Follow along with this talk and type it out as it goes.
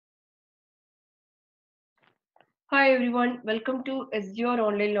Hi everyone, welcome to SGR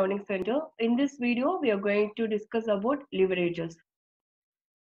Online Learning Center. In this video, we are going to discuss about leverages.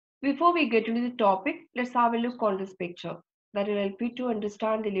 Before we get into the topic, let's have a look on this picture. That will help you to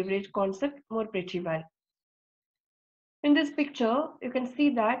understand the leverage concept more pretty well. In this picture, you can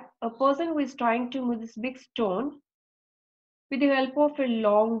see that a person who is trying to move this big stone with the help of a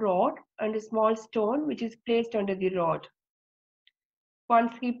long rod and a small stone which is placed under the rod.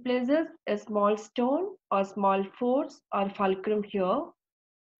 Once he places a small stone or small force or fulcrum here,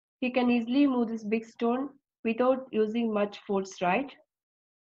 he can easily move this big stone without using much force, right?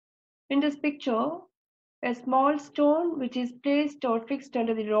 In this picture, a small stone which is placed or fixed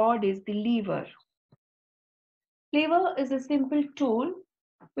under the rod is the lever. Lever is a simple tool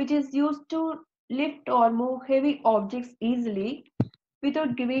which is used to lift or move heavy objects easily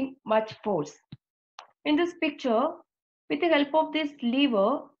without giving much force. In this picture, with the help of this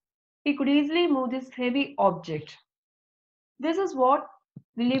lever, he could easily move this heavy object. This is what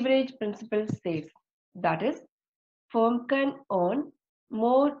the leverage principle says. That is, firm can earn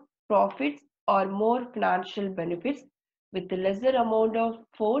more profits or more financial benefits with a lesser amount of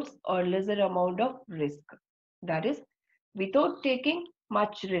force or lesser amount of risk. That is, without taking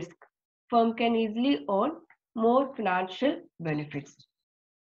much risk, firm can easily earn more financial benefits.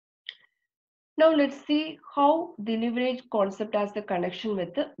 Now let's see how the leverage concept has a connection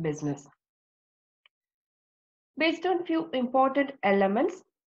with the business. Based on few important elements,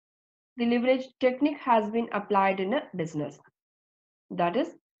 the leverage technique has been applied in a business. That is,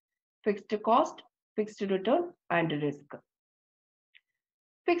 fixed cost, fixed return, and risk.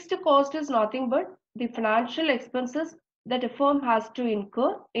 Fixed cost is nothing but the financial expenses that a firm has to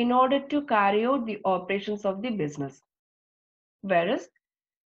incur in order to carry out the operations of the business. Whereas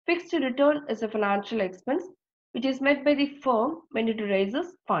fixed return is a financial expense which is met by the firm when it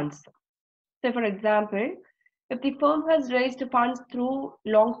raises funds. So for example, if the firm has raised funds through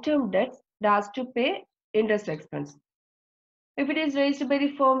long-term debts, it has to pay interest expense. If it is raised by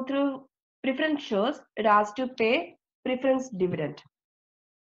the firm through preference shares, it has to pay preference dividend.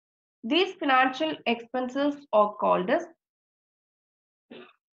 These financial expenses are called as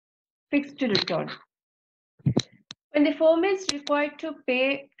fixed return. When the firm is required to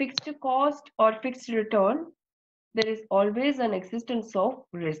pay fixed cost or fixed return, there is always an existence of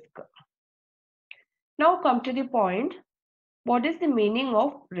risk. Now come to the point, what is the meaning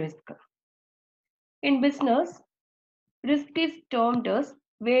of risk? In business, risk is termed as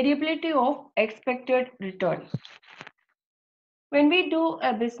variability of expected return. When we do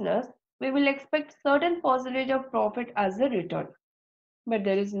a business, we will expect certain percentage of profit as a return. But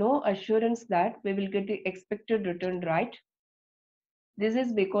there is no assurance that we will get the expected return right. This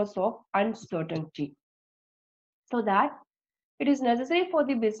is because of uncertainty. So that it is necessary for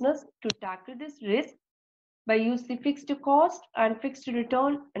the business to tackle this risk by using fixed cost and fixed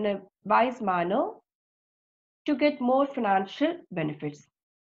return in a wise manner to get more financial benefits.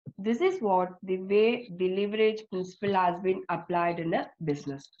 This is what the way the leverage principle has been applied in a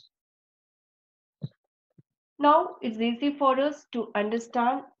business. Now it's easy for us to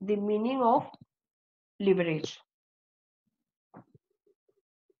understand the meaning of leverage.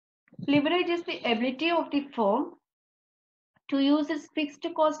 Leverage is the ability of the firm to use its fixed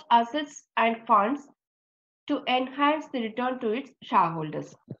cost assets and funds to enhance the return to its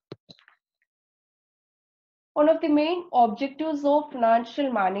shareholders. One of the main objectives of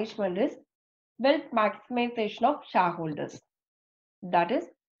financial management is wealth maximization of shareholders. That is,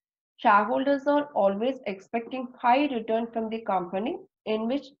 shareholders are always expecting high return from the company in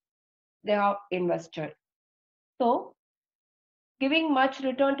which they have invested. So, giving much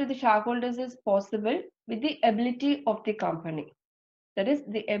return to the shareholders is possible with the ability of the company. That is,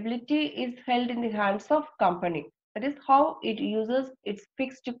 the ability is held in the hands of company. That is how it uses its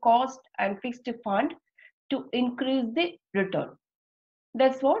fixed cost and fixed fund to increase the return.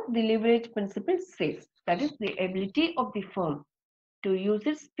 That's what the leverage principle says. That is the ability of the firm to use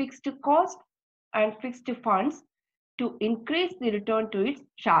its fixed cost and fixed funds to increase the return to its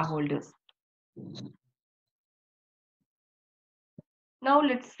shareholders. Now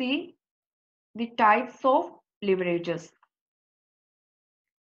let's see the types of leverages.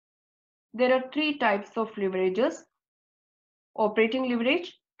 There are three types of leverages: operating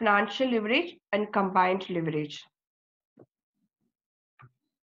leverage, financial leverage, and combined leverage.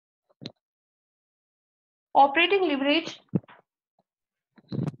 Operating leverage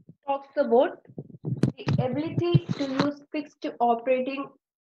talks about the ability to use fixed operating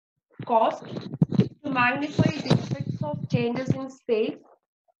cost to magnify the effects of changes in sales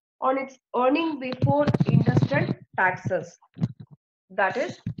on its earning before interest and taxes. That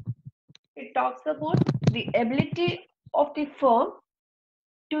is, it talks about the ability of the firm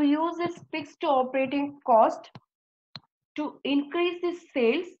to use its fixed operating cost to increase the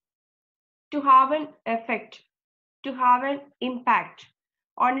sales to have an effect, to have an impact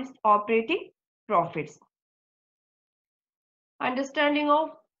on its operating profits. Understanding of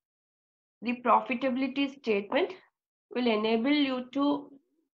the profitability statement will enable you to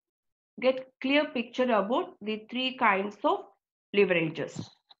get clear picture about the three kinds of leverages.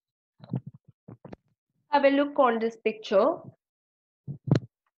 Have a look on this picture.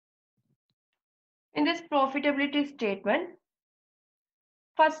 In this profitability statement,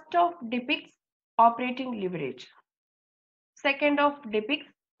 first of depicts operating leverage. Second of depicts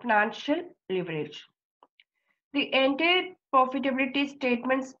financial leverage. The entire profitability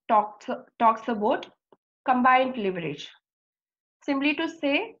statement talks about combined leverage. Simply to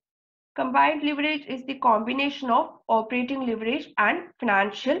say, combined leverage is the combination of operating leverage and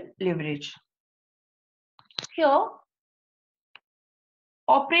financial leverage. Here,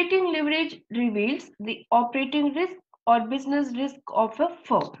 operating leverage reveals the operating risk or business risk of a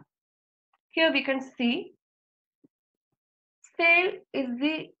firm. Here we can see sale is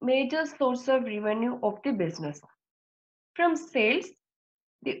the major source of revenue of the business. From sales,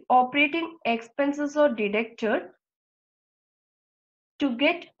 the operating expenses are deducted to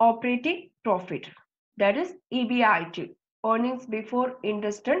get operating profit, that is EBIT, earnings before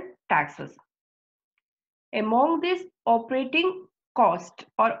interest and taxes. Among these operating cost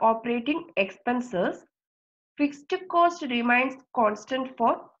or operating expenses, fixed cost remains constant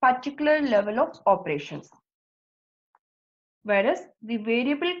for particular level of operations, whereas the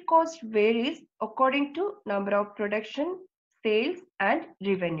variable cost varies according to number of production, sales and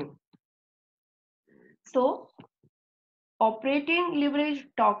revenue. So, operating leverage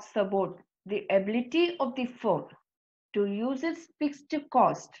talks about the ability of the firm to use its fixed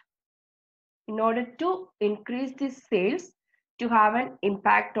cost in order to increase the sales to have an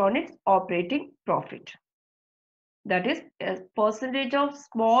impact on its operating profit. That is, a percentage of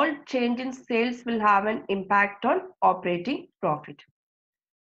small change in sales will have an impact on operating profit.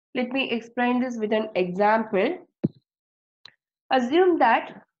 Let me explain this with an example. Assume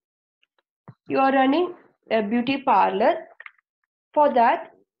that you are running a beauty parlor. For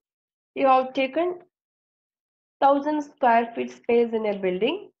that, you have taken 1000 square feet space in a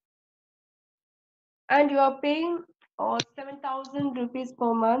building and you are paying 7,000 rupees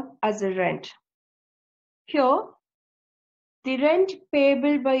per month as a rent. Here, the rent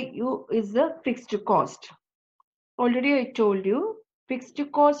payable by you is a fixed cost. Already I told you, fixed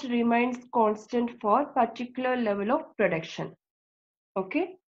cost remains constant for particular level of production.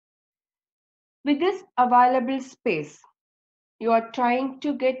 Okay. With this available space, you are trying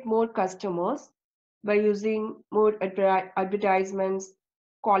to get more customers by using more advertisements,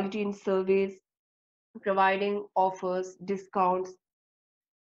 quality in service, providing offers, discounts.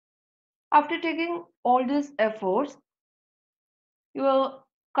 After taking all these efforts, your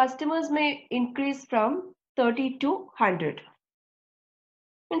customers may increase from 30 to 100.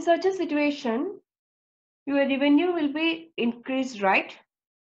 In such a situation, your revenue will be increased, right?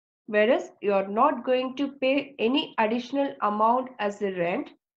 Whereas you are not going to pay any additional amount as a rent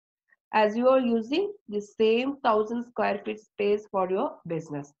as you are using the same 1000 square feet space for your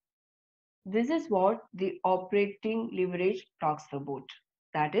business. This is what the operating leverage talks about.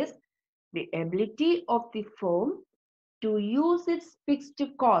 That is the ability of the firm to use its fixed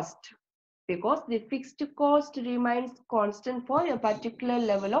cost, because the fixed cost remains constant for a particular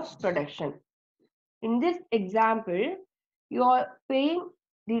level of production. In this example, you are paying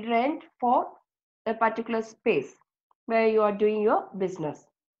the rent for a particular space where you are doing your business.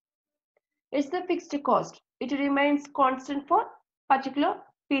 It's the fixed cost. It remains constant for particular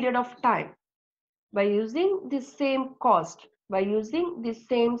period of time. By using the same cost, by using the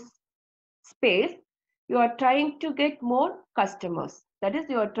same space, you are trying to get more customers. That is,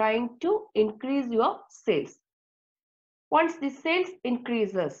 you are trying to increase your sales. Once the sales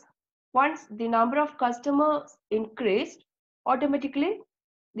increases, once the number of customers increased, automatically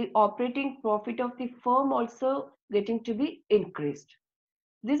the operating profit of the firm also getting to be increased.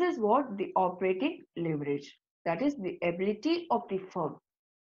 This is what the operating leverage, that is the ability of the firm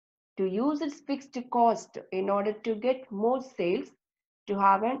to use its fixed cost in order to get more sales to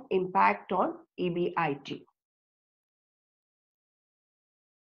have an impact on EBIT.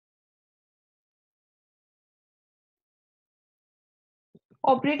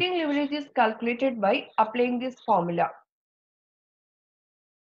 Operating leverage is calculated by applying this formula.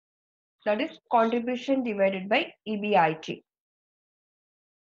 That is contribution divided by EBIT.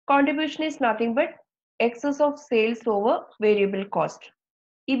 Contribution is nothing but excess of sales over variable cost.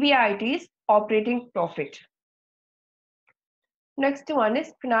 EBIT is operating profit. Next one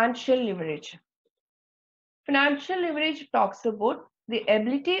is financial leverage. Financial leverage talks about the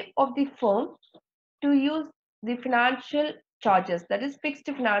ability of the firm to use the financial charges, that is fixed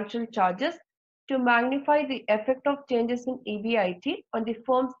financial charges, to magnify the effect of changes in EBIT on the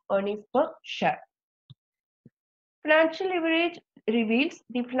firm's earnings per share. Financial leverage reveals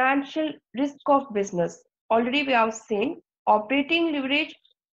the financial risk of business. Already we have seen operating leverage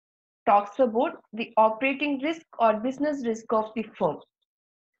talks about the operating risk or business risk of the firm,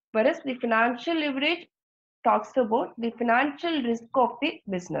 whereas the financial leverage talks about the financial risk of the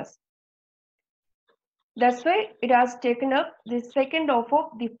business. That's why it has taken up the second half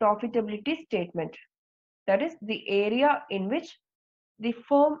of the profitability statement, that is the area in which the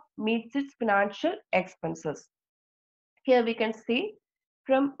firm meets its financial expenses. Here we can see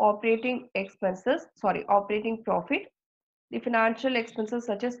from operating profit, the financial expenses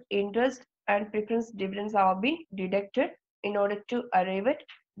such as interest and preference dividends have been deducted in order to arrive at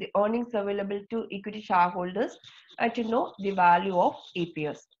the earnings available to equity shareholders and to know the value of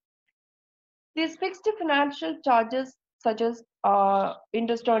EPS. These fixed financial charges such as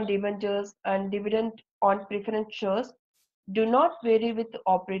interest on debentures and dividend on preference shares do not vary with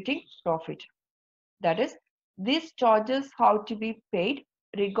operating profit. That is, these charges have to be paid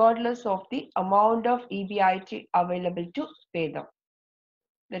regardless of the amount of EBIT available to pay them.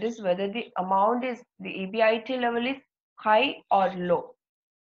 That is, whether the EBIT level is high or low.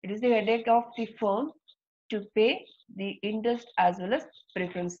 It is the headache of the firm to pay the interest as well as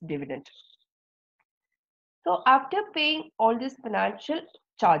preference dividend. So after paying all these financial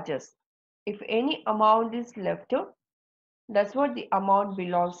charges, if any amount is left out, that's what the amount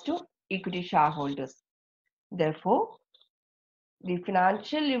belongs to equity shareholders. Therefore, the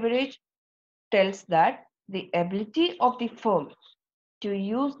financial leverage tells that the ability of the firm to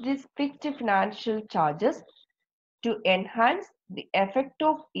use these fixed financial charges to enhance the effect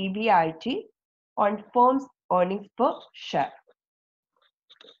of EBIT on firm's earnings per share.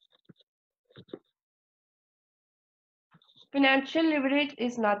 Financial leverage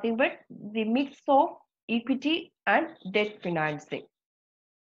is nothing but the mix of equity and debt financing.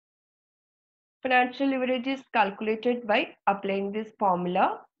 Financial leverage is calculated by applying this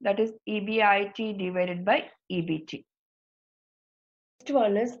formula, that is EBIT divided by EBT. Next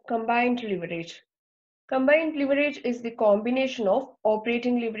one is combined leverage. Combined leverage is the combination of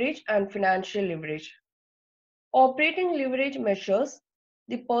operating leverage and financial leverage. Operating leverage measures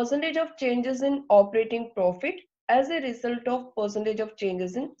the percentage of changes in operating profit as a result of percentage of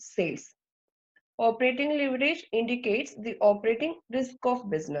changes in sales. Operating leverage indicates the operating risk of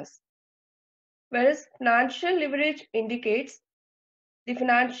business, whereas financial leverage indicates the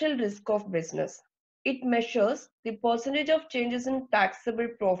financial risk of business. It measures the percentage of changes in taxable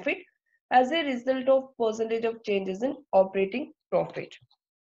profit as a result of percentage of changes in operating profit.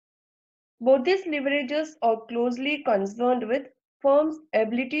 Both these leverages are closely concerned with firm's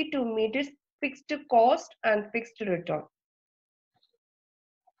ability to meet its fixed cost and fixed return.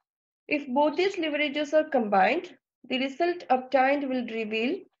 If both these leverages are combined, the result obtained will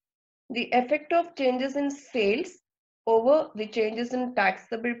reveal the effect of changes in sales over the changes in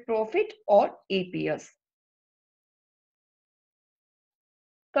taxable profit or EPS.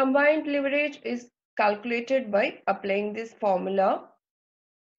 Combined leverage is calculated by applying this formula,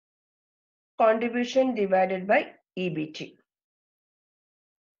 contribution divided by EBT.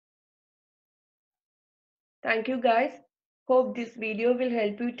 Thank you guys. Hope this video will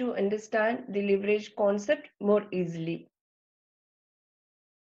help you to understand the leverage concept more easily.